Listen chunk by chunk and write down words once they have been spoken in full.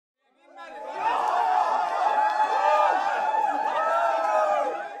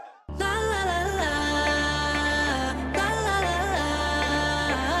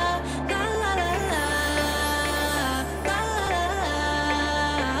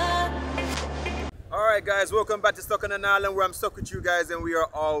Alright guys, welcome back to Stuck on an Island, where I'm stuck with you guys and we are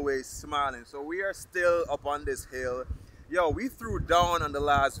always smiling. So we are still up on this hill. Yo, we threw down on the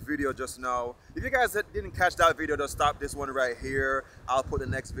last video just now. If you guys didn't catch that video, just stop this one right here. I'll put the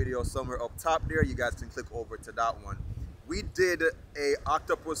next video somewhere up top there. You guys can click over to that one. We did a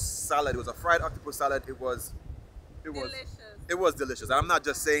octopus salad. It was a fried octopus salad. It was delicious. I'm not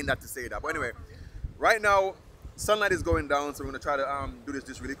just saying that to say that. But anyway, right now sunlight is going down, so we're gonna try to do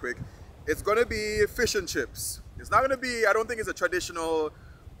this really quick. It's gonna be fish and chips. It's not gonna be, I don't think it's a traditional,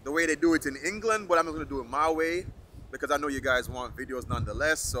 the way they do it in England, but I'm just gonna do it my way because I know you guys want videos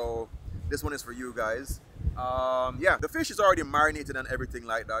nonetheless, so this one is for you guys. Yeah, the fish is already marinated and everything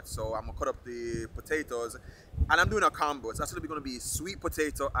like that, so I'm gonna cut up the potatoes and I'm doing a combo. It's actually gonna be sweet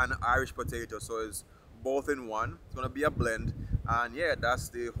potato and Irish potato, so it's both in one. It's gonna be a blend, and yeah, that's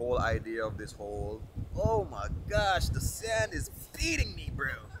the whole idea of this whole, oh my gosh, the sand is beating me,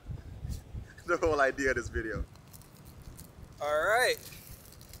 bro. The whole idea of this video. All right,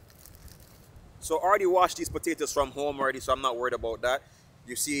 so I already washed these potatoes from home already, so I'm not worried about that.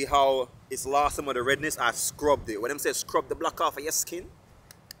 You see how it's lost some of the redness? I scrubbed it. When them say scrub the black off of your skin,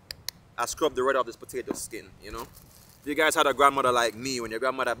 I scrubbed the red off this potato skin, you know. If you guys had a grandmother like me, when your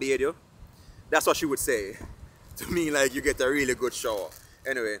grandmother bathed you, that's what she would say to me, like you get a really good shower.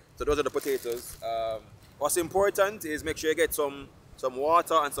 Anyway, so those are the potatoes. What's important is make sure you get some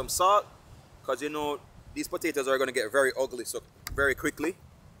water and some salt, because you know these potatoes are going to get very ugly so very quickly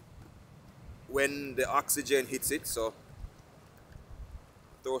when the oxygen hits it. So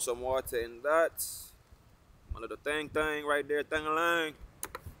throw some water in that. A little thing right there, thing-a-lang.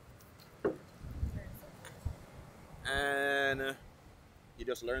 And you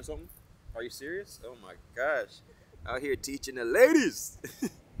just learned something? Are you serious? Oh my gosh. Out here teaching the ladies.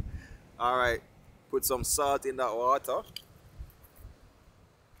 Alright, put some salt in that water.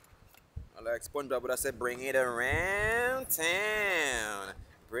 I like SpongeBob, but I said bring it around town.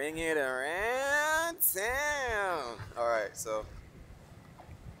 Bring it around town. Alright, so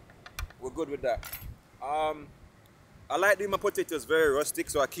we're good with that. I like doing my potatoes very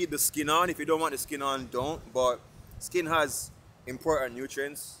rustic, so I keep the skin on. If you don't want the skin on, don't. But skin has important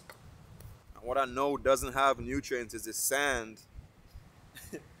nutrients. And what I know doesn't have nutrients is the sand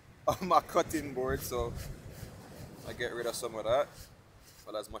on my cutting board, so I get rid of some of that.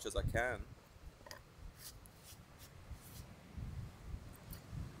 Well, as much as I can.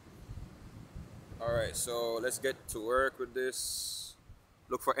 Alright, so let's get to work with this.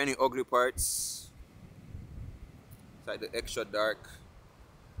 Look for any ugly parts. It's like the extra dark,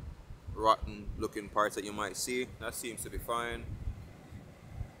 rotten looking parts that you might see. That seems to be fine.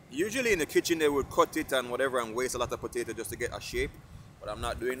 Usually in the kitchen they would cut it and whatever and waste a lot of potato just to get a shape, but I'm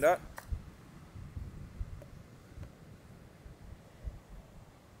not doing that.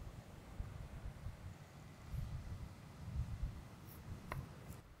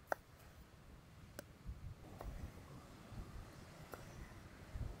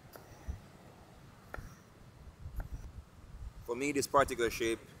 For me, this particular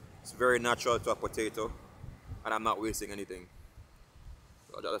shape is very natural to a potato, and I'm not wasting anything.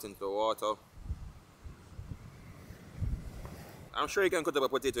 So I'll drop that into the water. I'm sure you can cut up a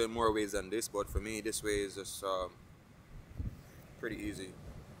potato in more ways than this, but for me, this way is just pretty easy.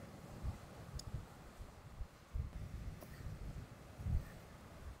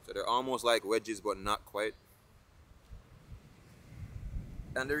 So they're almost like wedges, but not quite.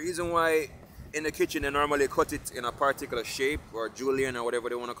 And the reason why in the kitchen they normally cut it in a particular shape, or julienne or whatever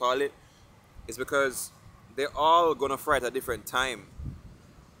they want to call it, is because they're all gonna fry at a different time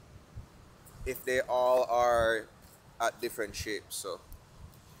if they all are at different shapes. So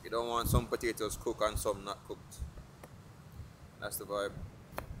you don't want some potatoes cooked and some not cooked. That's the vibe.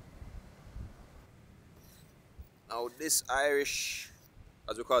 Now this Irish,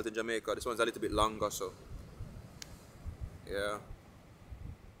 as we call it in Jamaica, this one's a little bit longer, so yeah.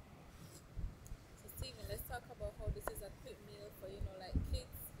 Let's talk about how this is a quick meal for, you know, like kids.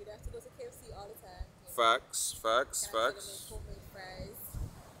 You don't have to go to KFC all the time. Facts. Make homemade fries.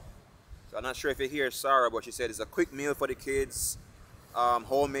 So I'm not sure if you hear Sarah, but she said it's a quick meal for the kids.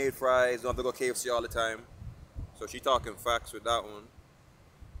 Homemade fries, don't have to go KFC all the time. So she talking facts with that one.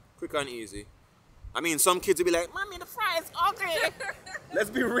 Quick and easy. I mean, some kids will be like, "Mommy, the fries ugly." Let's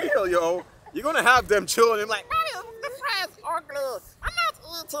be real, yo. You're gonna have them children like, "Mommy, the fries ugly. I'm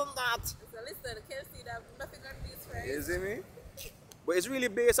not eating that." So listen, the KFC that have nothing on these fries. You see me? But it's really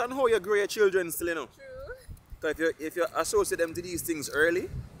based on how you grow your children still, you know. True. So if you associate them to these things early,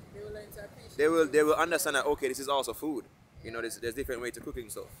 They will learn to appreciate they will understand that, okay, this is also food. You know, there's different ways to cooking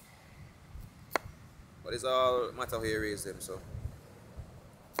stuff. But it's all matter how you raise them, so.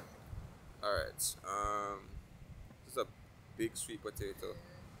 Alright, this is a big sweet potato.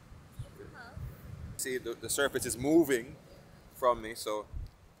 See, the surface is moving from me, so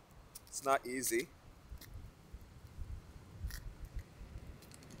it's not easy.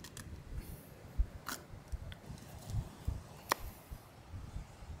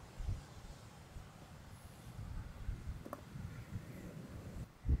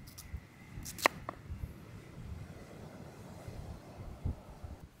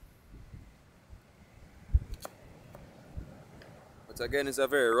 But again, it's a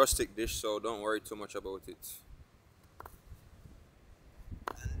very rustic dish, so don't worry too much about it.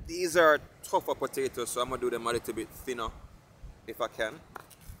 And these are tougher potatoes, so I'm gonna do them a little bit thinner if I can.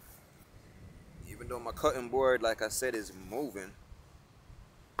 Even though my cutting board, like I said, is moving.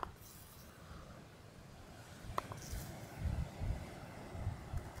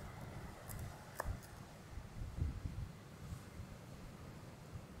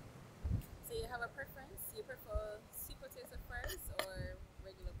 So you have a preference? You prefer sweet potato fries or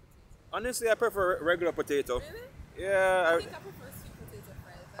regular potato? Honestly, I prefer regular potato. Really? Yeah. I think I prefer sweet potato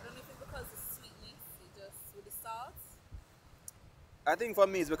fries. I don't know if it's because of the sweetness, it just with the salt. I think for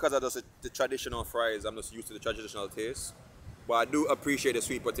me it's because of just the traditional fries. I'm just used to the traditional taste. But I do appreciate the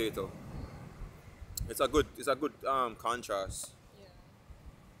sweet potato. It's a good contrast. Yeah.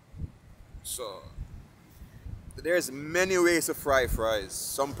 So there's many ways to fry fries.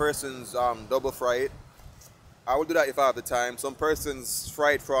 Some persons double fry it. I will do that if I have the time. Some persons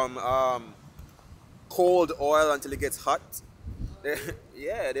fry it from cold oil until it gets hot.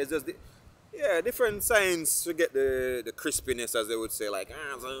 Yeah, there's just different signs to get the crispiness, as they would say, like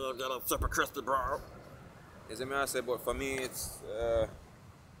so you get a super crispy, bro. You see me? I say, but for me, it's I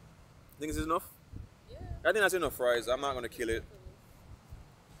think it's enough. Yeah. I think that's enough fries. I'm not gonna kill it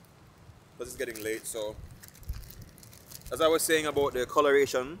because it's getting late. So, as I was saying about the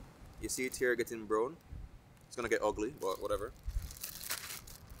coloration, you see it here getting brown. It's gonna get ugly, but whatever.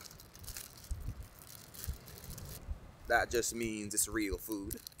 That just means it's real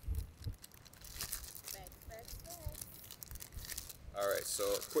food. Alright, so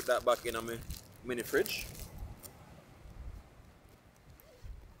put that back in a mini fridge.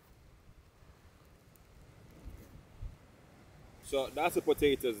 So that's the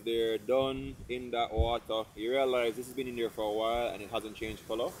potatoes. They're done in that water. You realize this has been in there for a while and it hasn't changed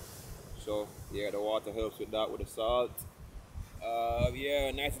color. So yeah, the water helps with that, with the salt.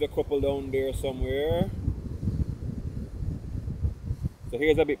 Yeah, nice little couple down there somewhere. So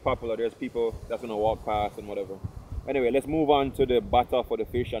here's a bit popular. There's people that's gonna walk past and whatever. Anyway, let's move on to the batter for the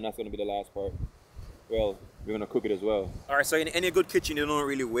fish, and that's gonna be the last part. Well, we're gonna cook it as well. All right. So in any good kitchen, you don't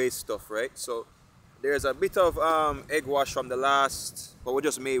really waste stuff, right? So there's a bit of egg wash from the last, but we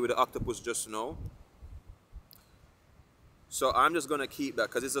just made with the octopus just now. So I'm just gonna keep that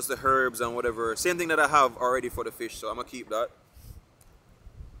because it's just the herbs and whatever. Same thing that I have already for the fish, so I'm gonna keep that.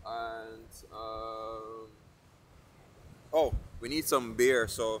 And oh, we need some beer.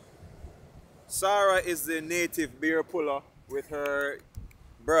 So Sarah is the native beer puller with her.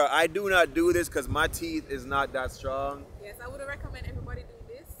 Bruh, I do not do this because my teeth is not that strong. Yes, I would recommend everybody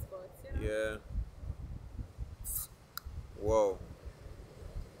do this, but you know. Yeah. Whoa.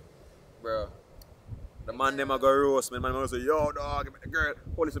 Bruh. The man them a go roast me. The man gonna say, yo dog, give me the girl.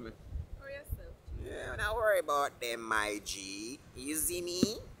 Hold it to me. For yourself. Yeah, don't worry about them, my G. You see me?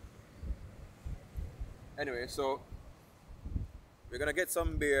 Anyway, so we're gonna get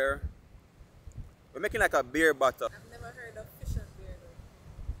some beer. We're making like a beer batter. I've never heard of fish and beer though.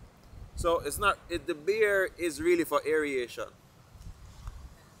 So it's not, the beer is really for aeration.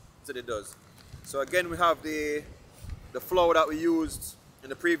 That's what it does. So again, we have the flour that we used in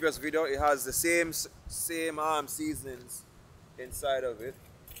the previous video. It has the same seasonings inside of it.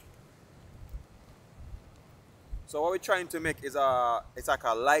 So what we're trying to make is it's like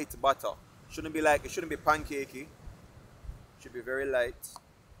a light butter. It shouldn't be pancakey. It should be very light,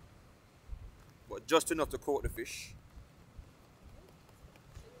 but just enough to coat the fish.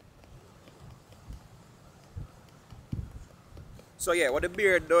 So yeah, what the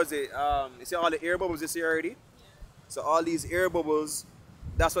beer does is, you see all the air bubbles you see already? Yeah. So all these air bubbles,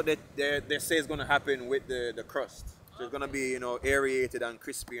 that's what they say is gonna happen with the crust. So it's gonna be, you know, aerated and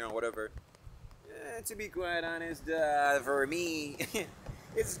crispy and whatever. Yeah, to be quite honest, for me,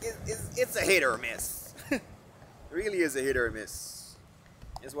 it's a hit or miss. Really is a hit or miss.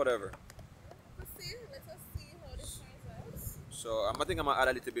 It's whatever. Let us see how this turns out. So I think I'm gonna add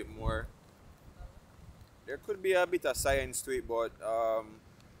a little bit more. There could be a bit of science to it, but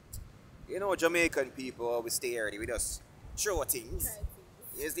you know, Jamaican people, we stay early. We just throw things.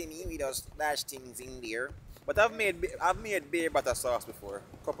 You see me? We just dash things in there. But I've made beer butter sauce before,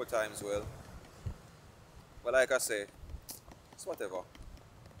 a couple times, well. But like I say, it's whatever.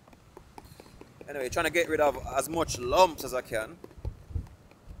 Anyway, trying to get rid of as much lumps as I can.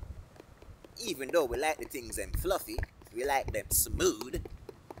 Even though we like the things them fluffy, we like them smooth.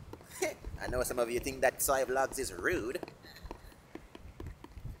 I know some of you think that Soai Vlogs is rude.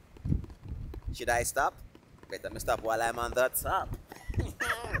 Should I stop? Better me stop while I'm on that top.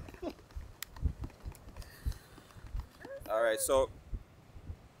 Alright, so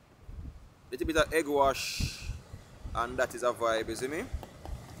little bit of egg wash and that is a vibe, you see me?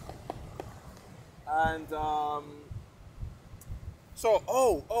 And so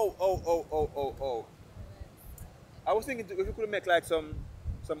I was thinking if we could make like some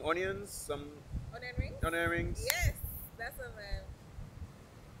onions, some Onion rings? onion rings. Yes, that's a man.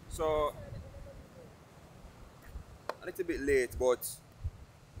 So a little bit late, but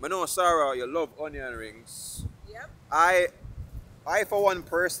I know Sarah, you love onion rings. Yep. I for one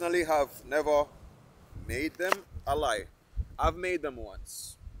personally have never made them. A lie. I've made them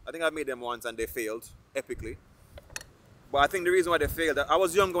once. I think I've made them once and they failed epically. But I think the reason why they failed, I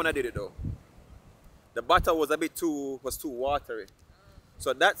was young when I did it though. The butter was too watery.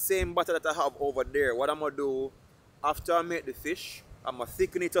 So that same butter that I have over there, what I'm gonna do after I make the fish, I'm gonna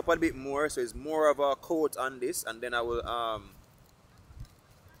thicken it up a bit more so it's more of a coat on this, and then I will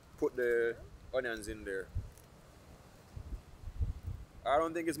put the onions in there. I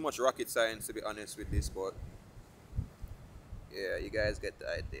don't think it's much rocket science to be honest with this, but yeah, you guys get the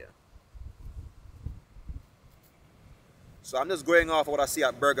idea. So I'm just going off what I see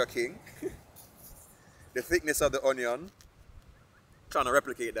at Burger King. The thickness of the onion. Trying to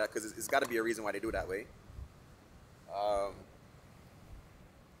replicate that because it's got to be a reason why they do that way. So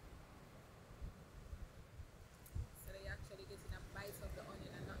they actually getting a bite of the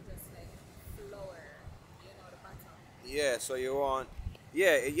onion and not just like flour, the butter. Yeah, so you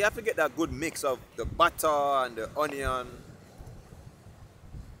have to get that good mix of the butter and the onion.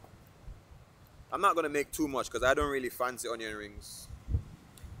 I'm not going to make too much because I don't really fancy onion rings.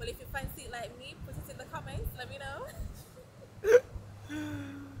 Well, if you fancy it like me, put it in the comments, let me know.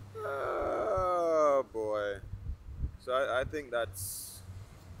 Oh boy. So I think that's...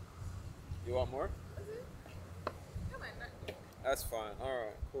 You want more? Come on, not yet. That's fine.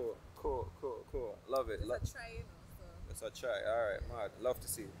 Alright, cool. Love it. Just a try, so. Let's try. Alright, mad. Love to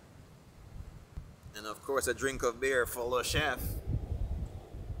see. And of course a drink of beer for the chef.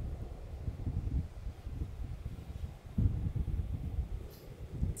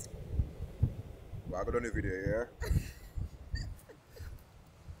 Well, I got on the video here.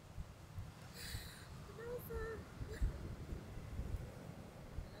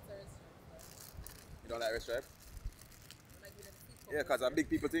 You don't like red stripe? Yeah, because I'm big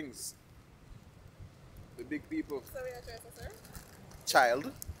people things. The big people. So we are trying to, sir?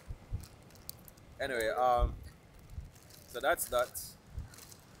 Child. Anyway, so that's that.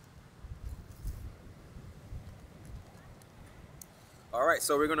 Alright,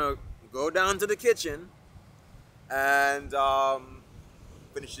 so we're gonna go down to the kitchen and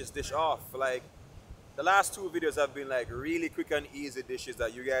finish this dish off. Like the last two videos have been like really quick and easy dishes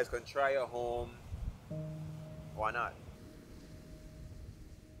that you guys can try at home. Why not?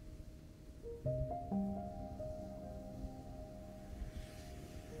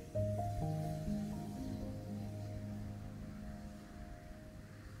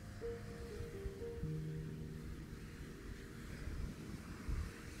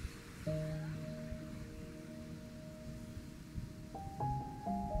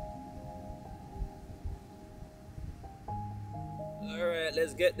 Alright,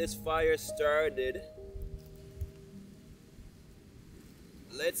 let's get this fire started.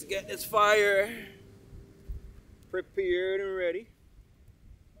 Let's get this fire prepared and ready.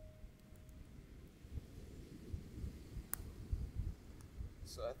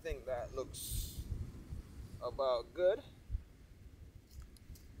 So I think that looks about good.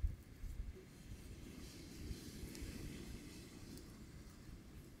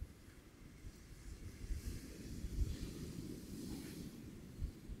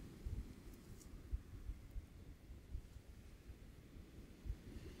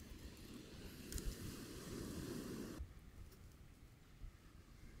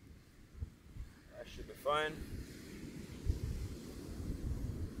 Should be fine.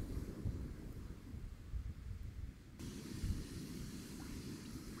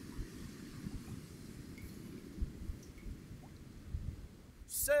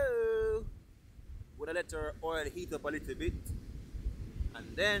 So we're gonna let our oil heat up a little bit,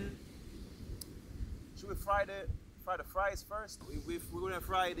 and then should we fry the fries first? We're gonna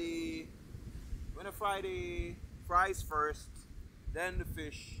fry the I'm gonna fry the fries first, then the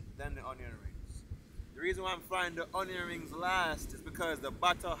fish, then the onion rings. The reason why I'm frying the onion rings last is because the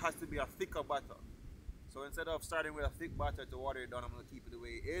butter has to be a thicker butter. So instead of starting with a thick butter to water it down, I'm gonna keep it the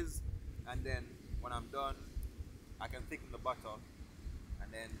way it is, and then when I'm done, I can thicken the butter,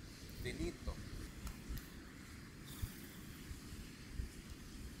 and then finito.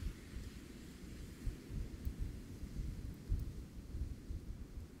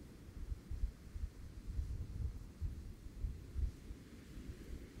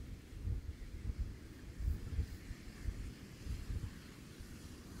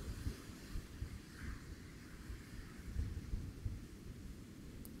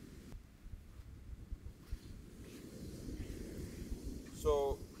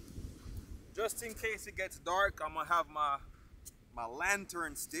 So just in case it gets dark, I'm gonna have my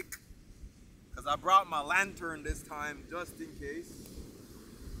lantern stick, because I brought my lantern this time just in case.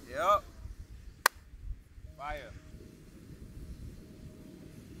 Yep. Fire.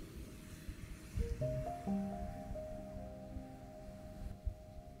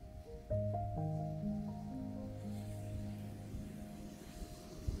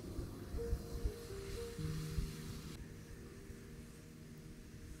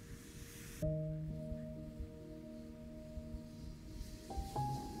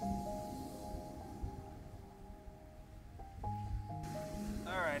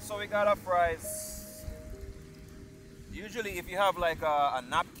 Alright, so we got our fries. Usually if you have like a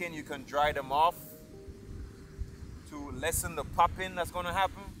napkin, you can dry them off to lessen the popping that's gonna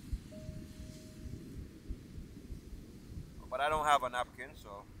happen. But I don't have a napkin,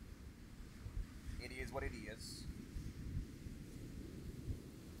 so it is what it is.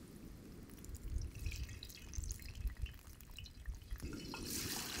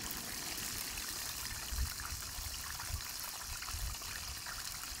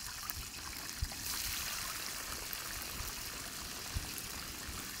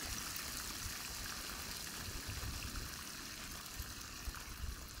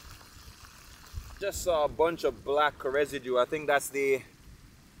 Just saw a bunch of black residue. I think that's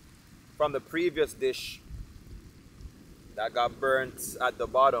from the previous dish that got burnt at the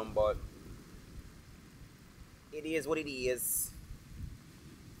bottom, but it is what it is.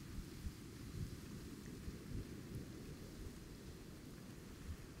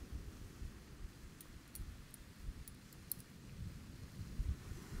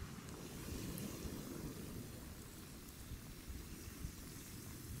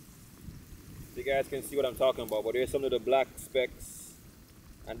 You guys can see what I'm talking about, but there's some of the black specks,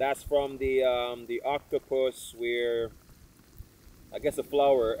 and that's from the octopus, where I guess the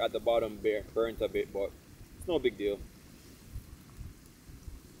flour at the bottom burnt a bit, but it's no big deal.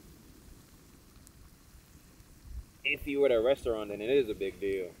 If you were at a restaurant, then it is a big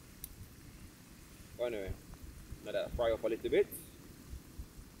deal. But anyway, let that fry up a little bit,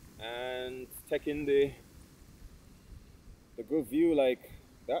 and taking the good view, like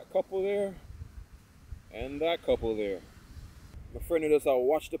that couple there and that couple there. My friend does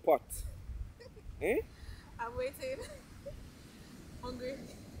watch the pot. Eh? I'm waiting. Hungry.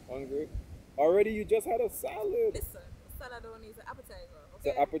 Hungry? Already you just had a salad. Listen, salad only is an appetizer. Okay?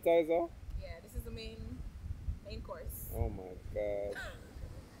 It's an appetizer? Yeah, this is the main course. Oh my god.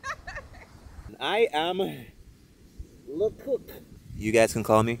 I am the cook. You guys can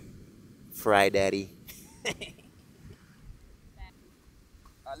call me Fry Daddy.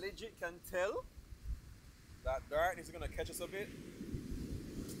 I legit can tell that darkness is gonna catch us a bit.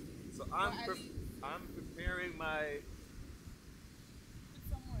 So I'm preparing my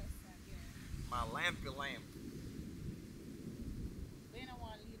lampy lamp. Then I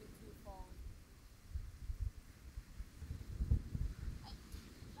want to leave it too far.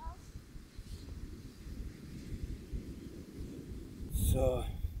 So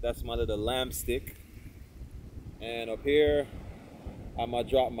that's my little lamp stick. And up here, I'm gonna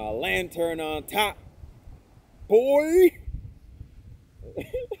drop my lantern on top. Boy! And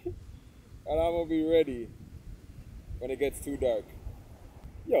I'm gonna be ready when it gets too dark.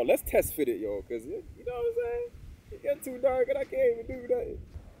 Yo, let's test fit it, yo, because you know what I'm saying? It gets too dark and I can't even do that.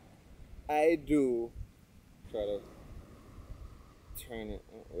 I do. Try to turn it.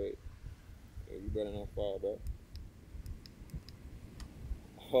 Oh, wait. Yeah, you better not fall, bro.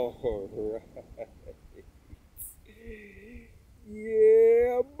 All right.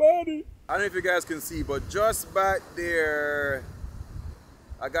 Yeah, buddy. I don't know if you guys can see, but just back there,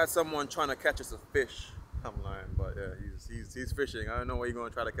 I got someone trying to catch us a fish. I'm lying, but yeah, he's fishing. I don't know what he's gonna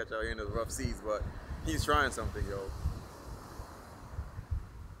try to catch out here in the rough seas, but he's trying something, yo.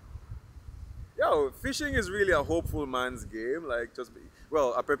 Yo, fishing is really a hopeful man's game. Like,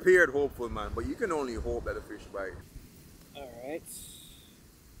 Well, a prepared hopeful man, but you can only hope that the fish bite. Alright.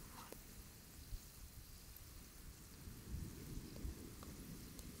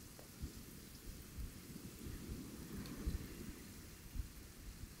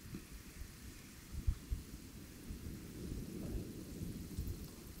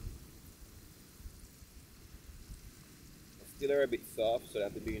 Still are a bit soft, so they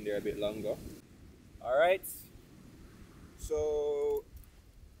have to be in there a bit longer. Alright. So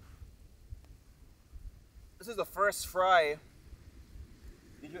this is the first fry.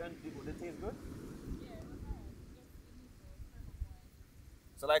 Did it taste good?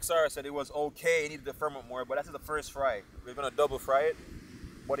 So like Sarah said, it was okay, it needed to firm up more, but that's the first fry. We're gonna double fry it.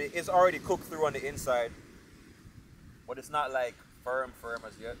 But it is already cooked through on the inside. But it's not like firm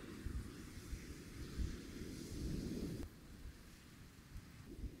as yet.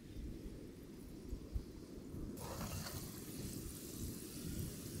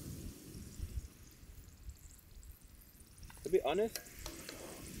 To be honest,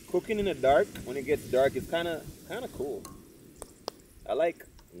 cooking in the dark, when it gets dark, it's kind of cool. I like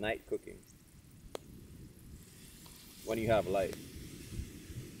night cooking when you have light.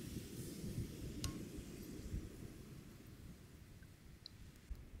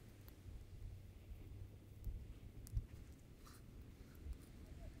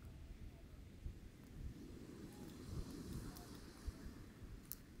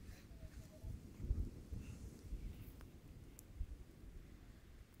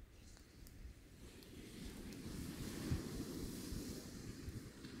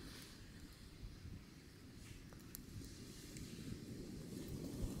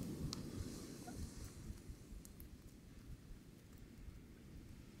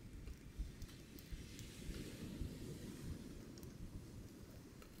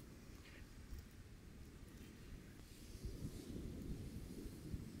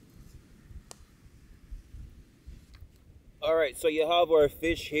 Alright, so you have our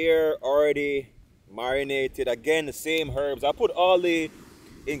fish here already marinated. Again, the same herbs. I put all the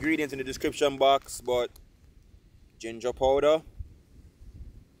ingredients in the description box, but ginger powder,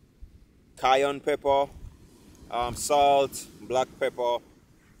 cayenne pepper, salt, black pepper,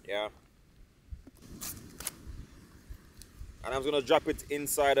 yeah. And I'm gonna drop it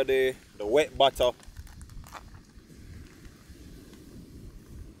inside of the wet butter.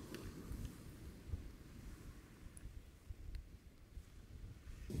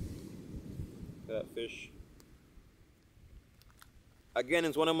 That fish. Again,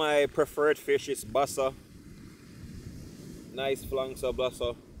 it's one of my preferred fishes, bassa. Nice flanks of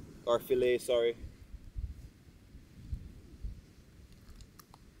bassa, or fillet, sorry.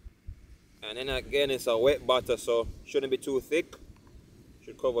 And then again, it's a wet butter, so shouldn't be too thick.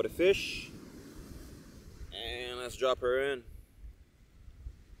 Should cover the fish. And let's drop her in.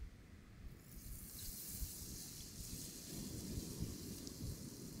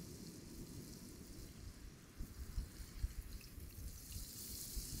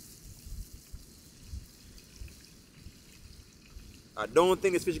 I don't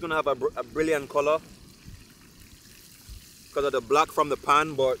think this fish is gonna have a brilliant color because of the black from the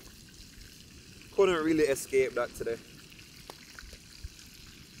pan, but couldn't really escape that today.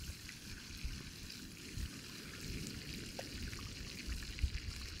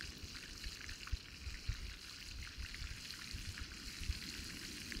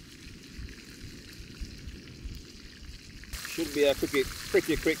 Should be a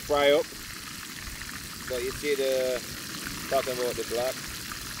pretty quick fry up, but you see the talking about the black.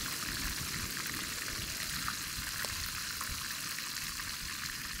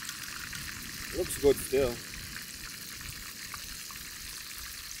 Looks good still.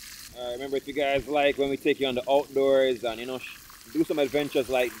 Remember, if you guys like when we take you on the outdoors and do some adventures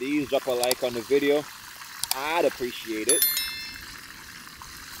like these, drop a like on the video. I'd appreciate it.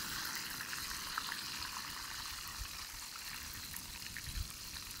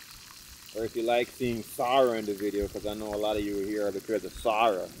 Or if you like seeing Sarah in the video, because I know a lot of you are here because of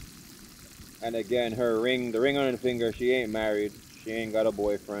Sarah. And again, her ring, the ring on her finger, she ain't married. She ain't got a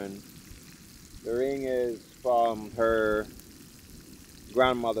boyfriend. The ring is from her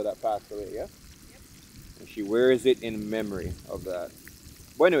grandmother that passed away, yeah? Yep. And she wears it in memory of that.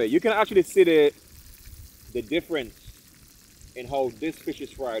 But anyway, you can actually see the difference in how this fish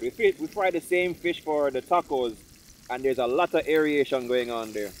is fried. We fry the same fish for the tacos, and there's a lot of aeration going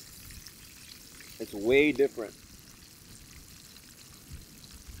on there. It's way different.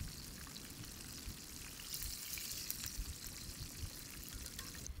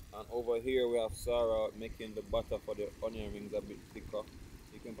 And over here we have Sarah making the butter for the onion rings a bit thicker.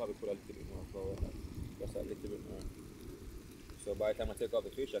 You can probably put a little bit more flour in that. Just a little bit more. So by the time I take off the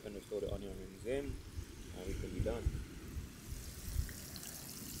fish, I can just throw the onion rings in and we can be done.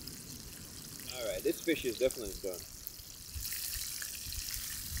 Alright, this fish is definitely done.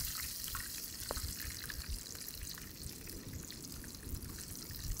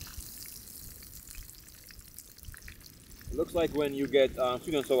 It looks like when you get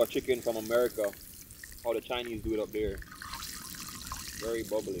sweet and sour chicken from America, how the Chinese do it up there. Very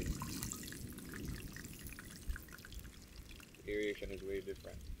bubbly. The aeration is way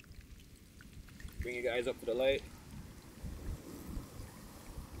different. Bring you guys up to the light.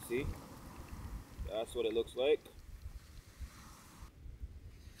 See? That's what it looks like.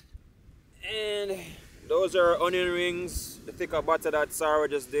 And those are onion rings, the thicker butter that Sarah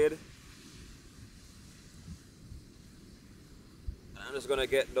just did. I'm just gonna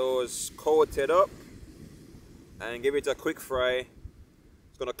get those coated up and give it a quick fry.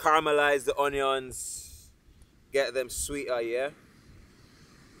 It's gonna caramelize the onions, get them sweeter, yeah.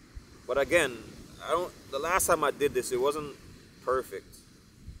 But again, the last time I did this, it wasn't perfect.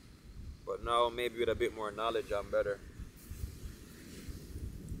 But now maybe with a bit more knowledge, I'm better.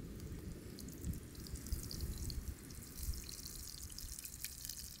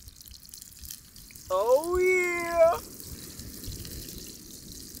 Oh yeah!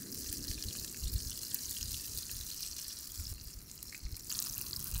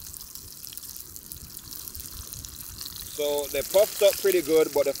 So they puffed up pretty good,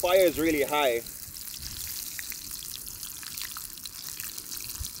 but the fire is really high.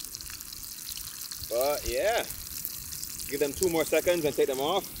 But yeah, give them 2 more seconds and take them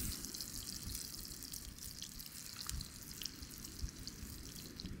off.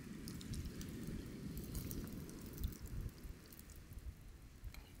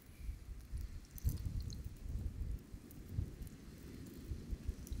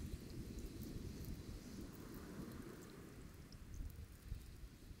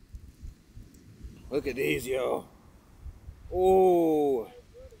 Look at these, yo. Oh,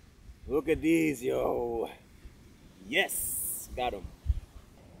 look at these, yo. Yes, got them.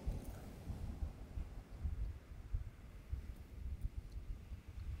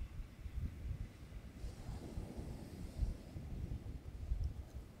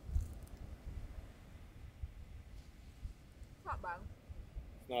 Not bad.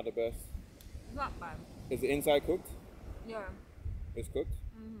 It's not the best. Not bad. Is the inside cooked? Yeah. It's cooked?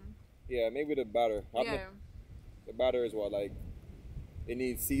 Mm-hmm. Yeah, maybe the batter. Yeah. The batter is what, like, it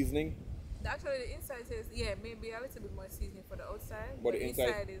needs seasoning? Actually, the inside says, yeah, maybe a little bit more seasoning for the outside. But the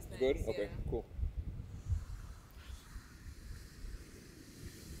inside is nice. good? Yeah. Okay, cool.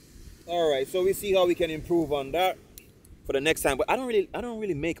 Alright, so we see how we can improve on that for the next time. But I don't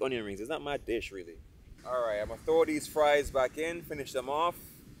really make onion rings. It's not my dish, really. Alright, I'm gonna throw these fries back in, finish them off.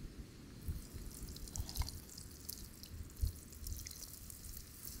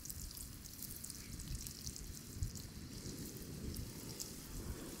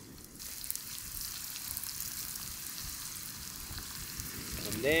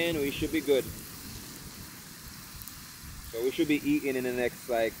 And then we should be good. So we should be eating in the next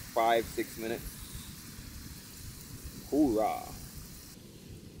like 5-6 minutes. Hoorah!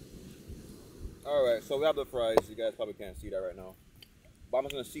 Alright, so we have the fries. You guys probably can't see that right now. But I'm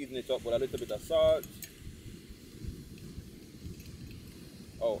just gonna season it up with a little bit of salt.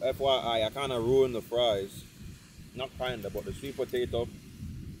 Oh, FYI, I kinda ruined the fries. Not kinda, but the sweet potato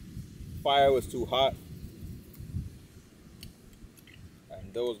fire was too hot.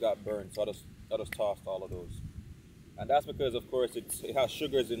 And those got burned, so I just tossed all of those. And that's because, of course, it has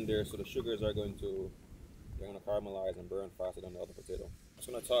sugars in there, so the sugars are going to caramelize and burn faster than the other potato. Just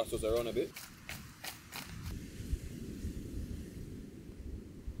gonna toss those around a bit.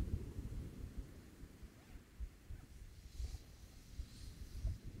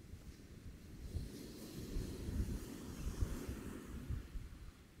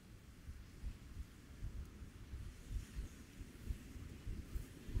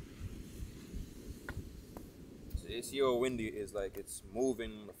 You see how windy it is, like it's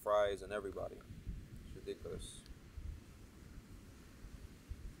moving the fries and everybody. It's ridiculous.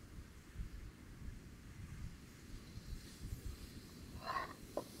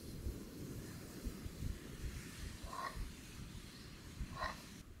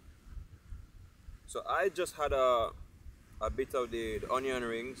 So I just had a bit of the onion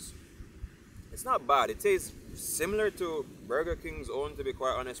rings. It's not bad. It tastes similar to Burger King's own, to be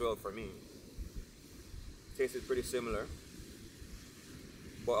quite honest, well, for me. Tasted pretty similar,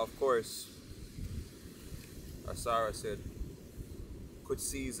 but of course, as Sarah said, could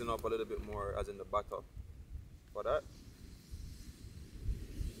season up a little bit more, as in the butter for that.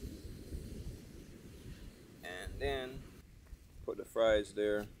 And then Put the fries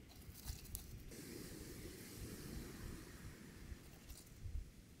there.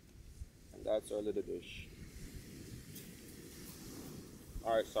 And that's our little dish.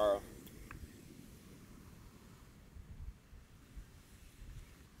 Alright, Sarah.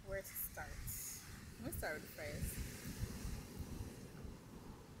 Where to start? I'm gonna start with the fries.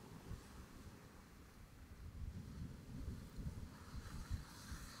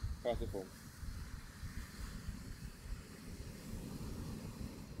 Pass the phone.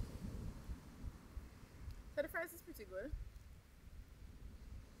 So the fries is pretty good.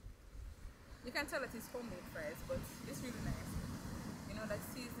 You can tell that it's homemade fries, but it's really nice. You know, that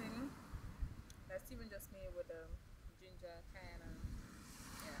seasoning that Steven just made with ginger, cayenne, and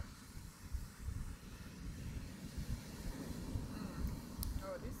yeah.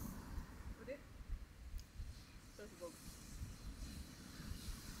 Oh, this with it. So good.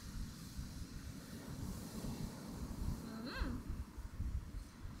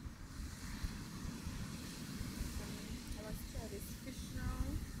 Let's try this fish now.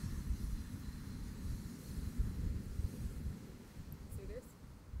 See this?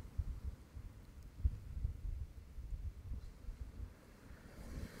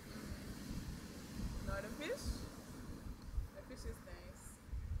 Now the fish. The fish is nice.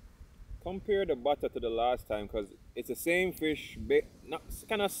 Compare the butter to the last time because it's the same fish, not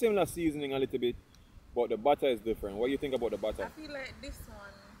kind of similar seasoning a little bit, but the butter is different. What do you think about the butter? I feel like this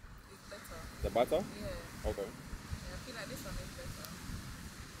one is better. The butter? Yeah. Okay. Yeah, I feel like this one is better.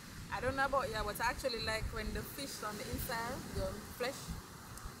 I don't know about yeah, but I actually like when the fish on the inside, the flesh,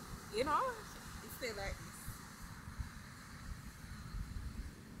 you know, it's still like this.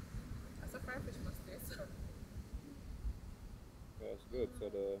 That's a fried fish must taste. Yeah, it's good. So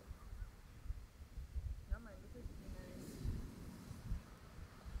the No man, the fish is nice.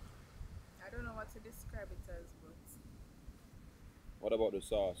 I don't know what to describe it as, but what about the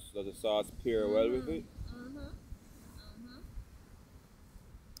sauce? Does the sauce pair well with it?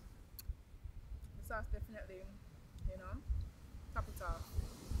 The sauce definitely, you know, top it off.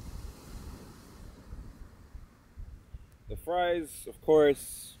 The fries, of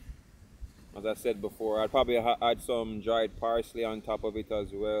course, as I said before, I'd probably add some dried parsley on top of it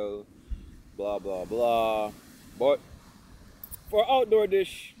as well. Blah, blah, blah. But for outdoor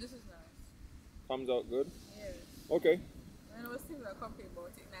dish, This is nice. comes out good. Yes. Okay. And I was thinking like complain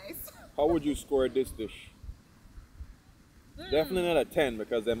about it nice. How would you score this dish? Definitely not a 10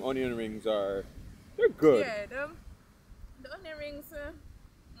 because them onion rings are, they're good. Yeah, the onion rings,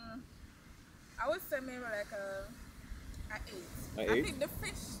 I would say maybe like a 8. A I 8? think the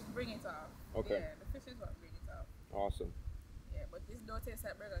fish bring it off. Okay. Yeah, the fish is what bring it off. Awesome. Yeah, but this don't taste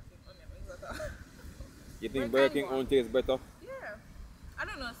like Burger King onion rings at all. You think Burger King own tastes better? Yeah. I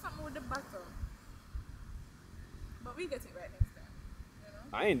don't know, something with the butter. But we get it right next time. You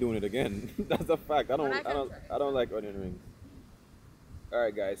know? I ain't doing it again. That's a fact. I don't like onion rings.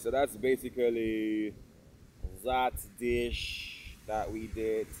 Alright guys, so that's basically that dish that we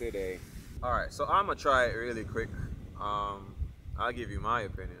did today. Alright, so I'm gonna try it really quick. I'll give you my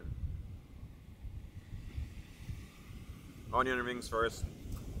opinion. Onion rings first.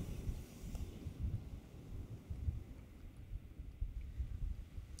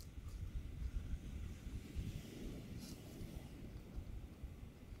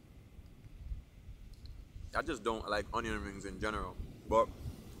 I just don't like onion rings in general, but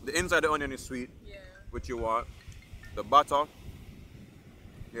the inside of the onion is sweet, Yeah. which you want. The butter,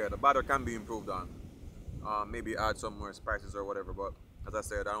 yeah, the butter can be improved on. Maybe add some more spices or whatever, but as I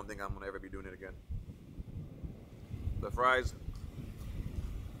said, I don't think I'm gonna ever be doing it again. The fries,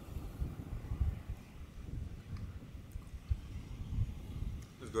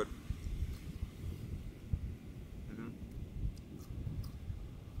 it's good.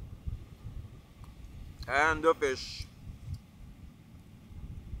 And the fish.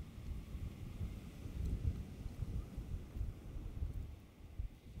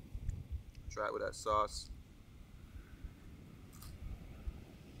 Try it with that sauce.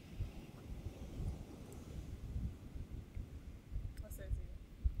 What's that?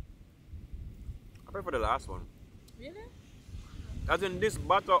 I prefer the last one. Really? As in, this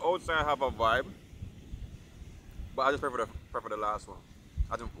butter outside have a vibe, but I just prefer the last one.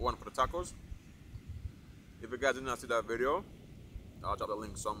 I think one for the tacos. If you guys did not see that video, I'll drop the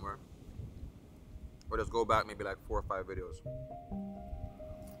link somewhere. Or just go back maybe like 4 or 5 videos.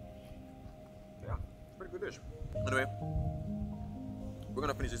 Yeah, pretty good dish. Anyway, we're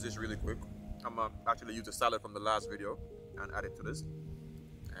gonna finish this dish really quick. I'm gonna actually use the salad from the last video and add it to this.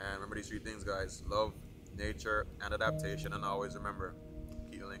 And remember these 3 things, guys: love, nature, and adaptation. And always remember,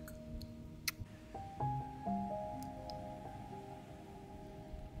 keep the link.